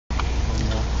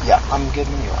I'm good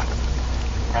when you are.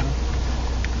 Brendan?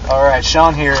 All right,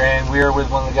 Sean here, and we are with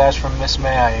one of the guys from Miss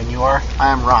May I, and you are?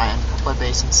 I am Ryan. I play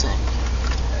bass and sing.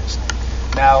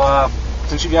 Now,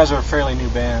 since you guys are a fairly new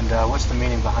band, what's the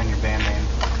meaning behind your band name?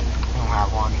 I don't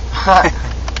have one.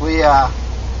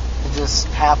 It just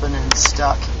happened and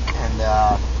stuck, and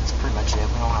that's pretty much it.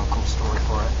 We don't have a cool story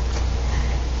for it.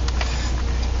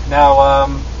 Now,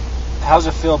 how's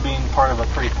it feel being part of a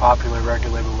pretty popular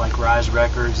record label like Rise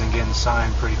Records and getting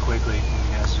signed pretty quickly when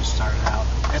you guys just started out?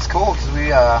 It's cool because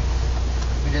we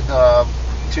did the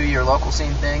 2-year local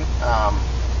scene thing.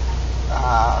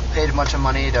 Paid a bunch of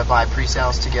money to buy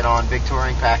pre-sales to get on big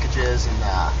touring packages, and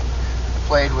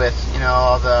played with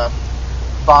all the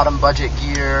bottom budget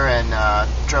gear, and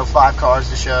drove 5 cars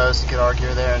to shows to get our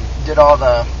gear there, and did all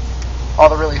the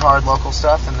really hard local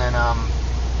stuff, and then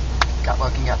got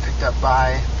lucky and got picked up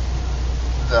by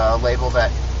the label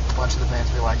that a bunch of the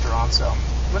bands we liked are on. So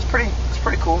it was pretty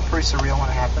cool, pretty surreal when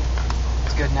it happened.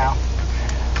 It's good now.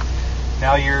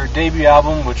 Now, your debut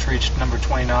album, which reached number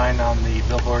 29 on the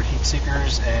Billboard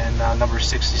Heatseekers and number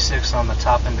 66 on the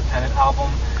Top Independent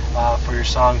album for your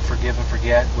song Forgive and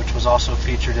Forget, which was also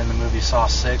featured in the movie Saw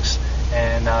 6,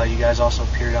 and you guys also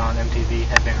appeared on MTV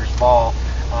Headbangers Ball.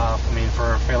 I mean,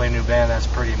 for a fairly new band, that's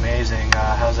pretty amazing.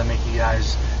 How does that make you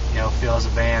guys feel as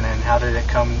a band, and how did it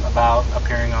come about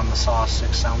appearing on the Saw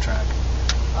 6 soundtrack?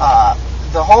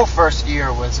 The whole first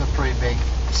year was a pretty big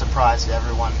surprise to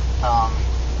everyone.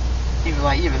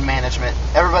 Even management.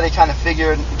 Everybody kind of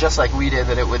figured, just like we did,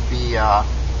 that it would be a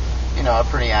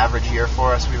pretty average year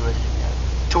for us. We would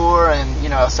tour and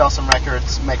sell some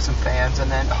records, make some fans,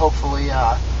 and then hopefully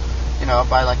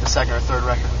by like the second or third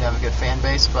record we'd have a good fan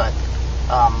base. But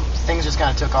things just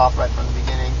kind of took off right from the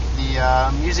beginning. The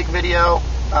music video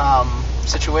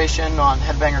situation on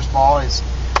Headbangers Ball it's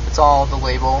all the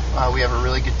label. We have a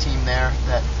really good team there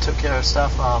that took care of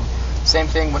stuff. Same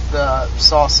thing with the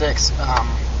Saw 6.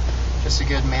 Just a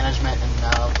good management and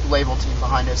label team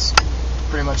behind us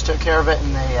pretty much took care of it,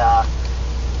 and they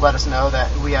let us know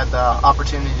that we had the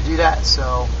opportunity to do that,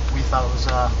 so we thought it was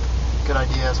a good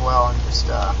idea as well, and just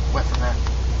went from there.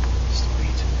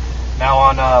 Sweet. Now,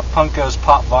 on Punk Goes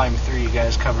Pop Volume 3, you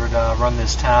guys covered Run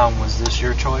This Town. Was this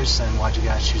your choice, and why'd you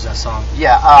guys choose that song?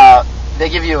 Yeah, they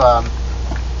give you, I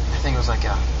think it was like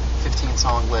a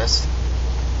 15-song list,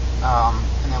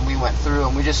 and then we went through,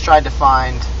 and we just tried to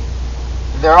find...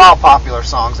 They're all popular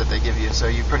songs that they give you, so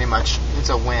you pretty much, it's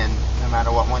a win no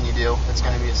matter what one you do. It's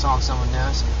going to be a song someone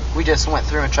knows. We just went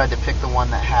through and tried to pick the one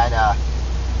that had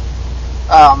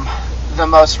the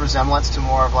most resemblance to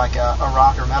more of like a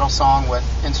rock or metal song with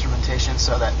instrumentation,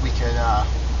 so that we could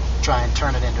try and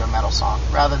turn it into a metal song,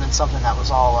 rather than something that was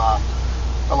all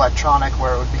electronic,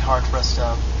 where it would be hard for us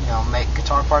to make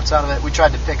guitar parts out of it. We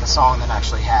tried to pick a song that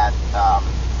actually had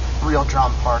real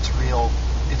drum parts, real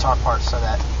guitar parts, so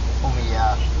that when we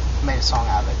made a song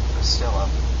out of it, it was still a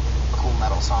cool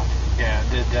metal song. Yeah, it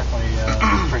did definitely a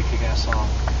pretty kick-ass song.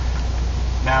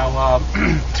 Now,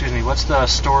 excuse me, what's the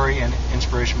story and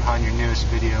inspiration behind your newest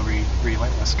video,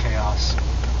 Relentless Chaos,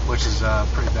 which is a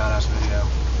pretty badass video?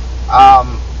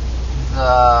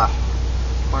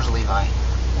 Where's Levi?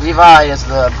 Levi is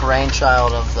the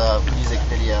brainchild of the music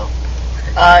video.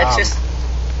 It's just...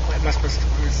 What am I supposed to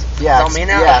do? Yeah, it's on me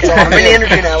now? Yeah, okay. I'm in the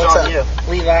interview now. What's up? You.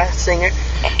 Levi, singer.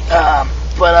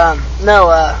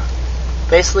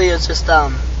 Basically it's just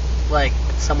like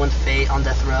someone's fate on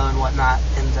death row and whatnot,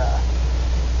 and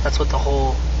that's what the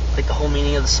whole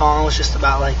meaning of the song was, just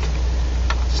about like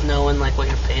just knowing like what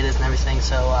your fate is and everything.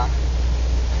 So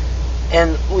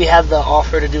and we had the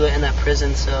offer to do it in that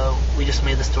prison, so we just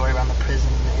made the story around the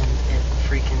prison, and it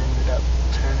freaking ended up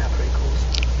turning out pretty cool.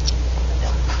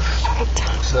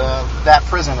 So that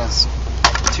prison is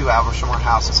 2 hours from our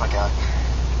house. It's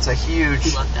a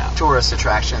huge tourist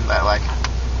attraction that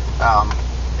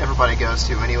everybody goes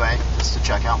to anyway, just to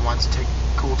check out ones, to take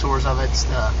cool tours of it. It's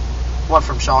the one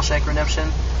from Shawshank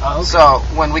Redemption. Oh, okay. So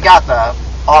when we got the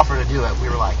offer to do it, we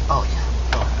were like, oh yeah,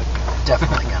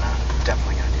 definitely gonna do that.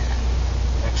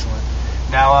 Excellent.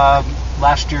 Now,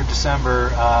 last year,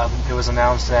 December, it was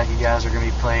announced that you guys are going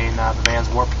to be playing the band's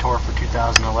Warped Tour for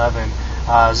 2011.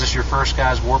 Is this your first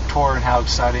guys' Warped Tour, and how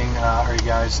exciting are you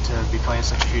guys to be playing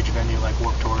such a huge venue like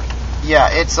Warped Tour? Yeah,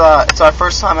 it's our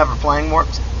first time ever playing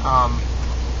Warped.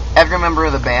 Every member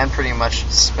of the band pretty much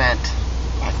spent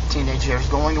teenage years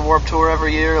going to Warped Tour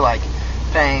every year, like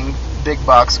paying big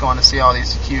bucks going to see all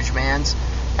these huge bands.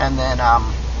 And then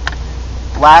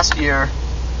last year,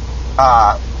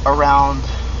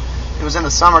 it was in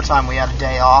the summertime, we had a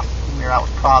day off, and we were out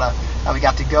with Prada, and we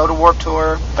got to go to Warped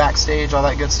Tour, backstage, all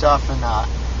that good stuff, and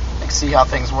see how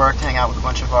things worked, hang out with a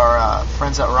bunch of our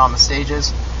friends that were on the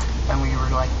stages. and we were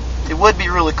like, it would be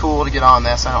really cool to get on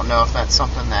this. I don't know if that's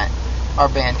something that our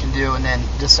band can do. And then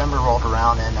December rolled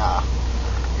around, and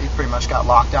we pretty much got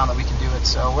locked down that we can do it.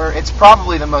 So it's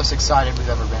probably the most excited we've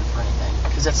ever been for anything,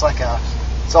 because it's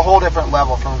a whole different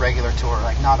level from a regular tour.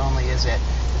 Like, not only is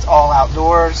it's all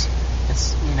outdoors,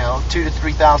 it's 2,000 to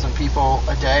 3,000 people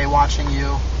a day watching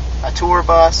you, a tour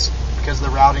bus, because the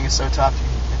routing is so tough.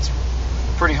 It's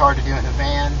pretty hard to do it in a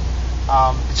van.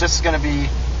 It's just going to be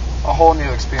a whole new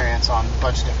experience on a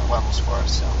bunch of different levels for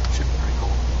us, so it should be pretty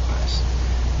cool. Nice.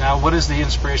 Now, what is the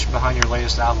inspiration behind your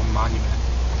latest album, Monument?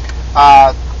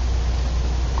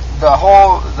 The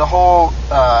whole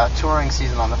touring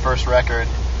season on the first record,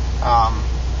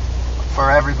 for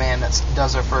every band that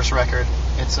does their first record,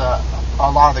 it's a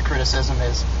lot of the criticism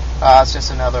is it's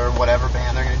just another whatever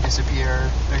band. They're going to disappear.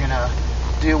 They're going to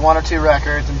do 1 or 2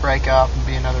 records and break up and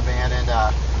be another band.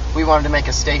 And we wanted to make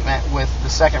a statement with the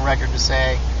second record to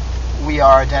say, we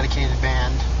are a dedicated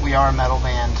band. We are a metal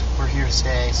band. We're here to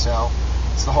stay. So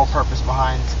it's the whole purpose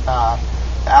behind the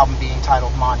album being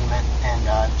titled Monument.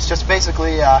 And it's just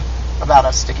basically about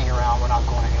us sticking around. We're not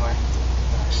going anywhere.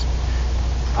 Nice.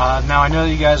 Now, I know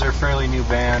you guys are a fairly new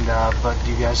band, but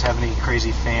do you guys have any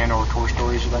crazy fan or tour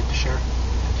stories you'd like to share?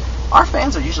 Our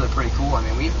fans are usually pretty cool. I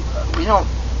mean, we don't.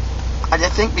 I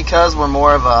think because we're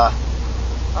more of a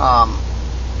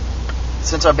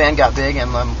since our band got big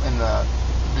in the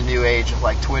new age of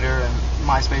like Twitter and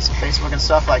MySpace and Facebook and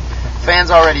stuff, like, fans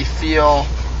already feel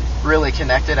really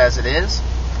connected as it is.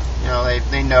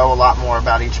 They know a lot more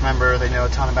about each member. They know a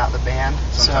ton about the band.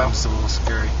 Sometimes it's a little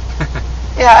scary.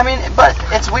 Yeah, I mean, but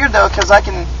it's weird though, because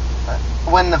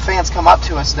when the fans come up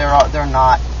to us, they're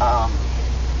not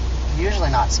usually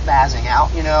not spazzing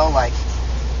out. Like,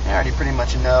 they already pretty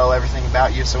much know everything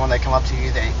about you. So when they come up to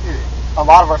you, a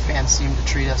lot of our fans seem to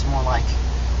treat us more like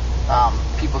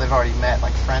people they've already met,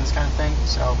 like friends kind of thing.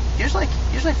 So usually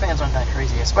fans aren't that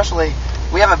crazy. Especially,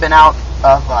 we haven't been out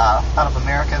of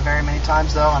America very many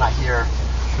times though, and I hear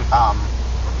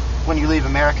when you leave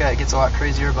America it gets a lot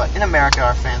crazier. But in America,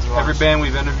 our fans are every band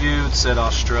we've interviewed said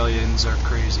Australians are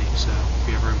crazy. So if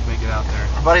you ever make it out there,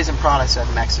 our buddies in Prada said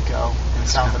Mexico and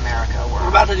South America. We're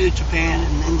about to do Japan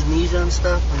and Indonesia and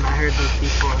stuff, and I heard those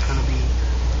people are going to be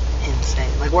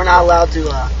insane. Like, we're not allowed to.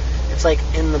 It's like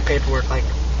in the paperwork, like,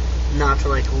 not to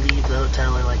like leave the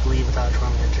hotel or like leave without a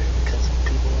drum major, because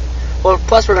people. Well,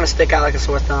 plus we're gonna stick out like a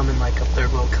sore thumb in like a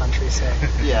third world country, so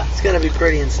yeah, it's gonna be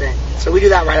pretty insane. So we do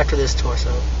that right after this tour,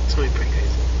 so it's gonna be pretty crazy.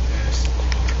 Yes.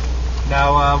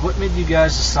 Now, what made you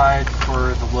guys decide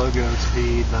for the logo to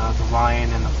be the lion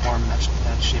and the form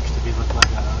that shapes to be look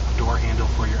like a door handle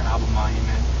for your album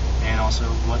Monument, and also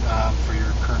what for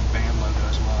your current band logo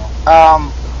as well?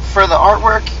 For the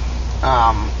artwork.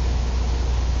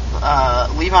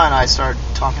 Levi and I started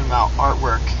talking about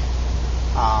artwork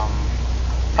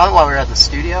probably while we were at the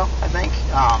studio, I think.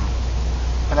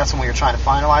 And that's when we were trying to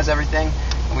finalize everything.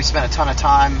 And we spent a ton of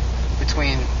time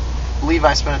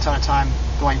Levi spent a ton of time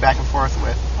going back and forth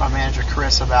with our manager,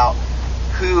 Chris, about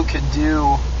who could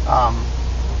do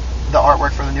the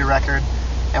artwork for the new record.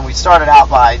 And we started out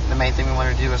by, the main thing we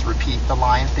wanted to do was repeat the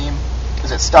lion theme,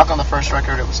 because it stuck on the first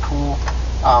record, it was cool.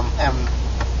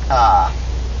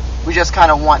 We just kind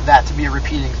of want that to be a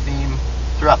repeating theme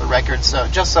throughout the record, so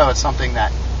it's something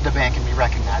that the band can be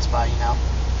recognized by,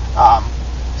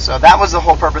 So that was the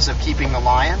whole purpose of keeping the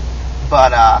lion.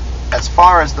 But as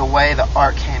far as the way the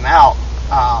art came out,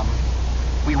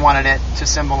 we wanted it to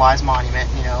symbolize Monument.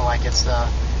 Like it's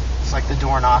like the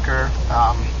door knocker.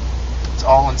 It's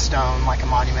all in stone, like a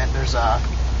monument. There's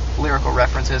lyrical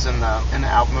references in the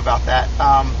album about that.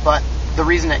 But the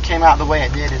reason it came out the way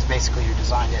it did is basically who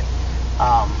designed it.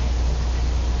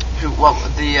 Let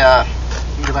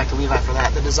me go back to Levi for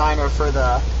that. The designer for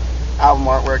the album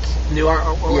artwork. New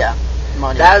artwork? Yeah.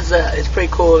 Monument. That was, it's pretty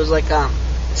cool. It was like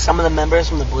some of the members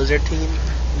from the Blizzard team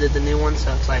did the new one,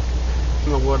 so it's like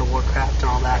from the World of Warcraft and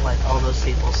all that, like all those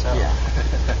people. So yeah.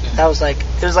 That was like,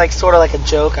 it was like sort of like a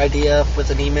joke idea with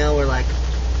an email where like,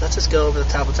 let's just go over the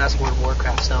top, let's ask World of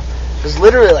Warcraft. So it was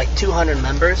literally like 200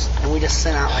 members, and we just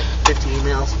sent out like 50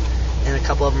 emails, and a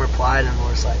couple of them replied, and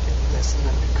we're just like, this is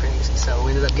gonna be crazy. So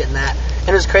we ended up getting that, and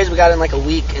it was crazy. We got it in like a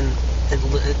week, and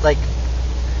like,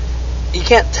 you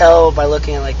can't tell by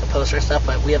looking at like the poster and stuff,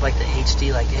 but we have like the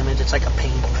HD like image. It's like a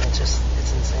painting. It's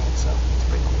insane. So it's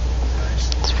pretty cool. Nice.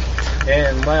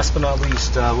 And last but not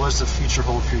least, what does the future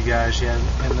hold for you guys? You have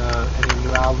any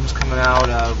new albums coming out?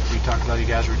 We talked about you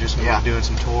guys were just going to be doing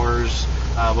some tours.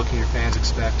 What can your fans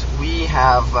expect? We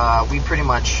pretty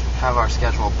much have our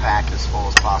schedule packed as full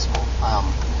as possible.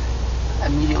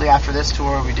 Immediately after this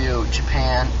tour, we do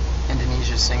Japan,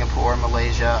 Indonesia, Singapore,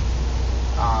 Malaysia.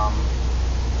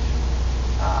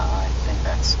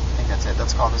 that's it.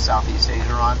 That's called the Southeast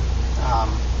Asia Run.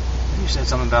 You said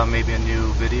something about maybe a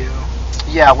new video.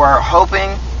 Yeah, we're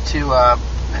hoping to.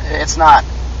 It's not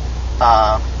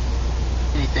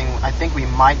anything. I think we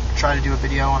might try to do a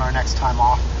video on our next time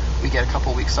off. We get a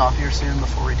couple weeks off here soon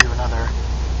before we do another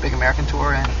big American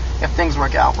tour, and if things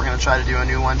work out, we're going to try to do a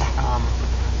new one.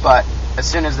 But as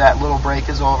soon as that little break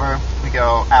is over, we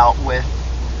go out with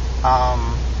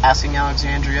Asking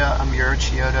Alexandria, Amir,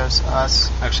 Chiodos,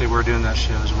 us. Actually, we're doing that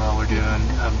show as well. We're doing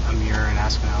Amir and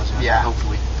Asking Alexandria, Yeah.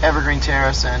 hopefully. Evergreen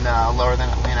Terrace and Lower Than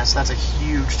Atlantis. That's a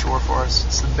huge tour for us.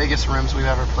 It's the biggest rooms we've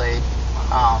ever played.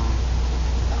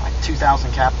 Like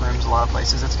 2,000 cap rooms, a lot of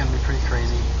places. It's going to be pretty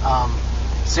crazy.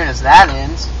 As soon as that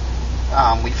ends,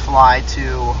 we fly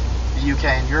to the UK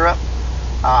and Europe,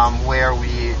 where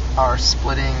we are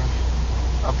splitting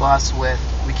a bus with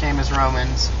We Came as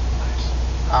Romans,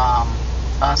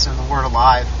 us and The Word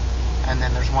Alive, and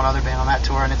then there's one other band on that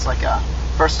tour, and it's like a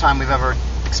first time we've ever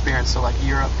experienced a like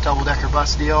Europe double-decker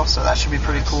bus deal, so that should be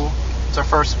pretty cool. It's our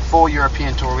first full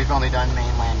European tour. We've only done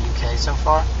mainland UK so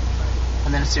far.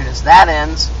 And then as soon as that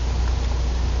ends,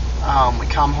 we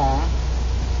come home,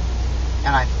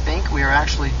 and I think we are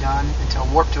actually done until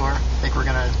Warped Tour. I think we're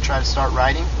going to try to start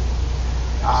writing.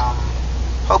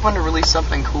 Hoping to release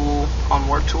something cool on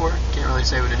Warped Tour. Can't really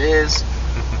say what it is,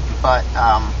 but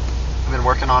we've been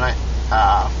working on it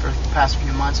for the past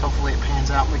few months. Hopefully it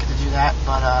pans out and we get to do that.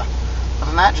 But other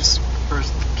than that, just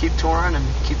keep touring and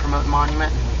keep promoting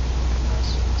Monument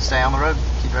and stay on the road.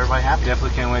 Keep everybody happy.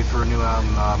 Definitely can't wait for a new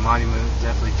album. Monument,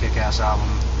 definitely kick-ass album.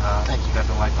 Thank you.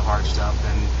 Definitely like the hard stuff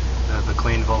and the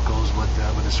clean vocals with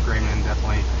the screaming.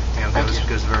 Definitely,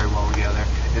 goes very well together.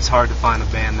 It's hard to find a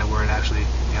band where it actually,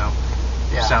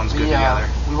 sounds good together.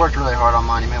 We worked really hard on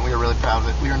Monument. We were really proud of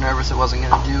it. We were nervous it wasn't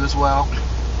going to do as well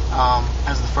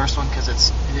as the first one because it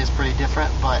is pretty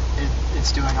different, but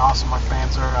it's doing awesome. Our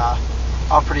fans are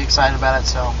all pretty excited about it.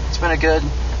 So it's been a good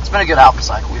album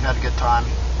cycle. We've had a good time.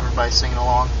 Everybody's singing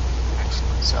along.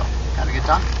 Excellent. So had a good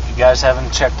time. If you guys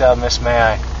haven't checked out Miss May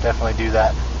I, definitely do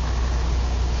that.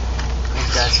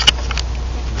 Thanks, guys.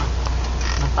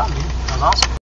 No problem, dude. That was awesome.